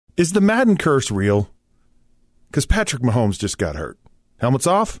Is the Madden curse real? Because Patrick Mahomes just got hurt. Helmets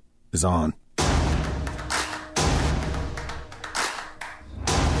off is on.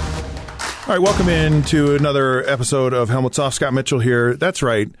 All right, welcome in to another episode of Helmets Off. Scott Mitchell here. That's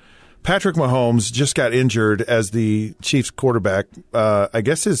right. Patrick Mahomes just got injured as the Chiefs quarterback. I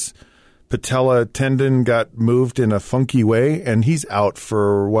guess his patella tendon got moved in a funky way, and he's out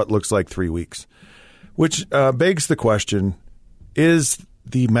for what looks like 3 weeks, which begs the question, is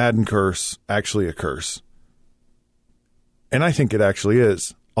the Madden curse actually a curse? And I think it actually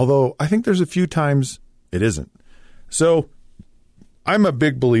is, although I think there's a few times it isn't. So I'm a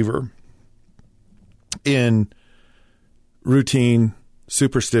big believer in routine,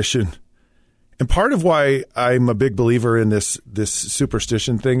 superstition. And part of why I'm a big believer in this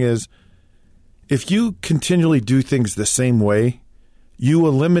superstition thing is if you continually do things the same way, you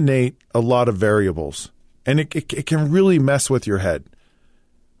eliminate a lot of variables. And it can really mess with your head.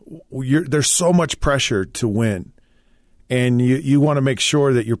 There's so much pressure to win. And you want to make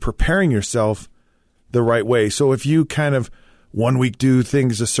sure that you're preparing yourself the right way. So if you kind of 1 week do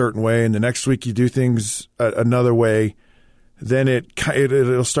things a certain way and the next week you do things another way, then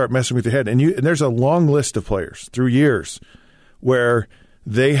it'll start messing with your head. And there's a long list of players through years where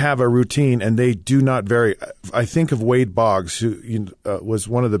they have a routine and they do not vary. I think of Wade Boggs, who was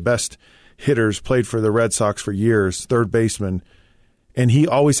one of the best hitters, played for the Red Sox for years, third baseman, and he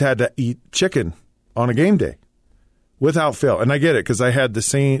always had to eat chicken on a game day without fail. And I get it because I had the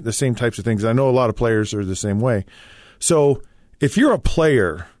same types of things. I know a lot of players are the same way. So if you're a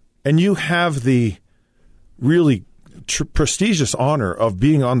player and you have the really prestigious honor of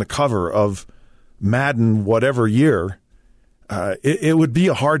being on the cover of Madden whatever year, it would be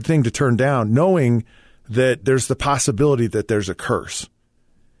a hard thing to turn down, knowing that there's the possibility that there's a curse.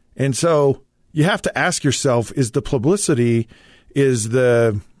 And so you have to ask yourself, is the publicity, is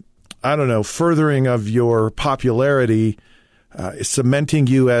the, furthering of your popularity, cementing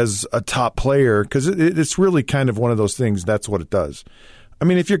you as a top player? Because it's really kind of one of those things. That's what it does. I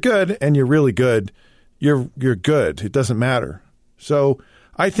mean, if you're good and you're really good, you're good. It doesn't matter. So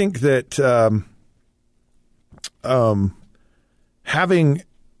I think that having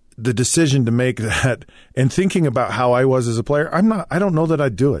the decision to make that and thinking about how I was as a player, I don't know that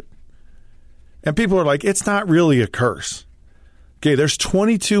I'd do it. And people are like, it's not really a curse. Okay, there's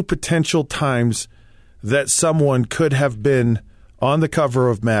 22 potential times that someone could have been on the cover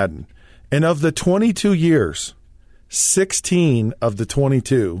of Madden. And of the 22 years, 16 of the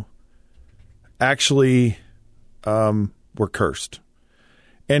 22 actually were cursed.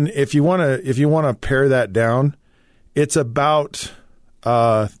 And if you want to pare that down, it's about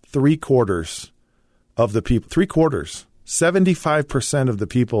three quarters of the people. 75% of the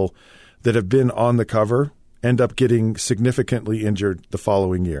people that have been on the cover end up getting significantly injured the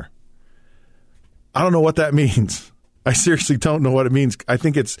following year. I don't know what that means. I seriously don't know what it means. I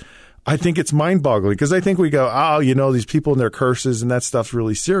think it's mind-boggling because I think we go, these people and their curses and that stuff's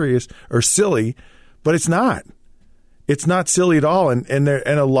really serious or silly, but it's not. It's not silly at all, and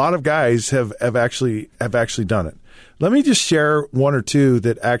a lot of guys have actually done it. Let me just share one or two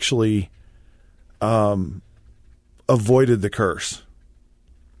that actually avoided the curse.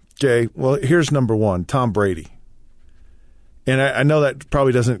 Okay, well, here's number one, Tom Brady. And I know that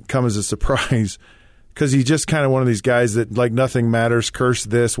probably doesn't come as a surprise because he's just kind of one of these guys that, like, nothing matters, curse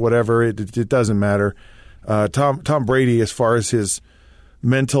this, whatever, it doesn't matter. Tom Brady, as far as his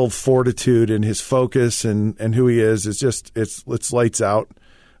mental fortitude and his focus and who he is, it's lights out.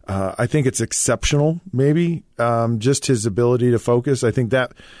 I think it's exceptional, maybe, just his ability to focus. I think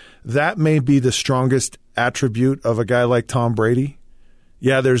that may be the strongest attribute of a guy like Tom Brady.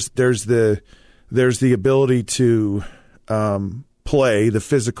 Yeah, there's the ability to play the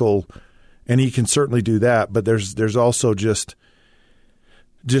physical, and he can certainly do that. But there's also just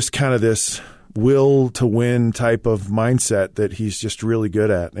kind of this will to win type of mindset that he's just really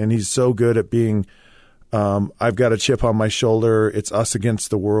good at, and he's so good at being. I've got a chip on my shoulder. It's us against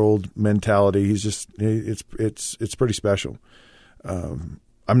the world mentality. It's pretty special. I'm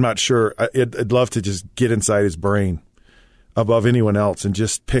not sure. I'd love to just get inside his brain above anyone else and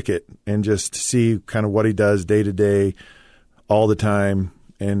just pick it and just see kind of what he does day to day, all the time,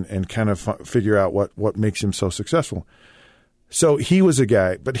 and kind of figure out what makes him so successful. So he was a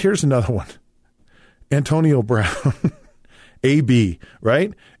guy. But here's another one, Antonio Brown, AB,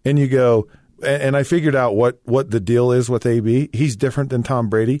 right? And you go. And I figured out what the deal is with AB. He's different than Tom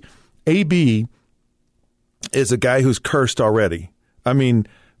Brady. AB is a guy who's cursed already. I mean,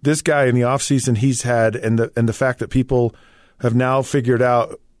 this guy in the offseason he's had, and the fact that people have now figured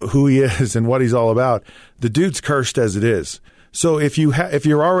out who he is and what he's all about, the dude's cursed as it is. So if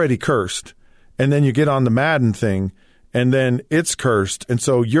you're already cursed, and then you get on the Madden thing, and then it's cursed, and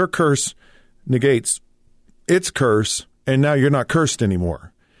so your curse negates its curse, and now you're not cursed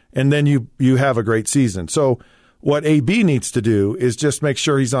anymore. And then you have a great season. So what AB needs to do is just make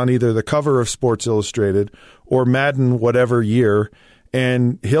sure he's on either the cover of Sports Illustrated or Madden whatever year,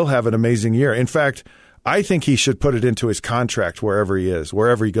 and he'll have an amazing year. In fact, I think he should put it into his contract wherever he is,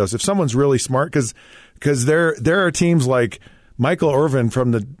 wherever he goes. If someone's really smart, because there are teams like Michael Irvin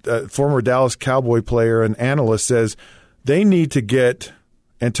from the former Dallas Cowboy player and analyst says they need to get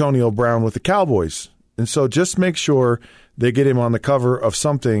Antonio Brown with the Cowboys. And so just make sure they get him on the cover of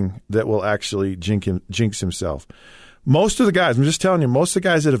something that will actually jinx himself. Most of the guys, I'm just telling you, most of the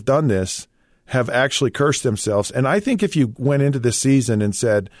guys that have done this have actually cursed themselves. And I think if you went into this season and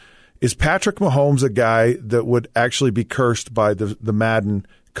said, is Patrick Mahomes a guy that would actually be cursed by the Madden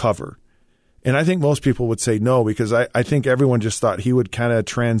cover? And I think most people would say no, because I think everyone just thought he would kind of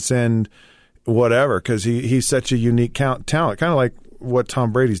transcend whatever, because he's such a unique talent, kind of like what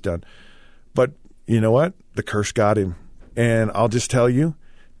Tom Brady's done. But you know what? The curse got him. And I'll just tell you,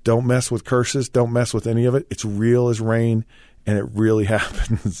 don't mess with curses. Don't mess with any of it. It's real as rain, and it really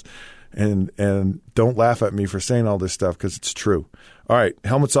happens. And don't laugh at me for saying all this stuff, because it's true. All right,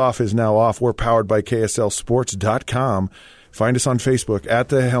 Helmets Off is now off. We're powered by KSLSports.com. Find us on Facebook at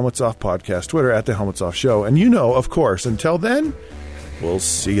the Helmets Off Podcast, Twitter at the Helmets Off Show. And of course, until then, we'll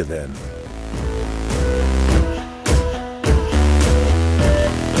see you then.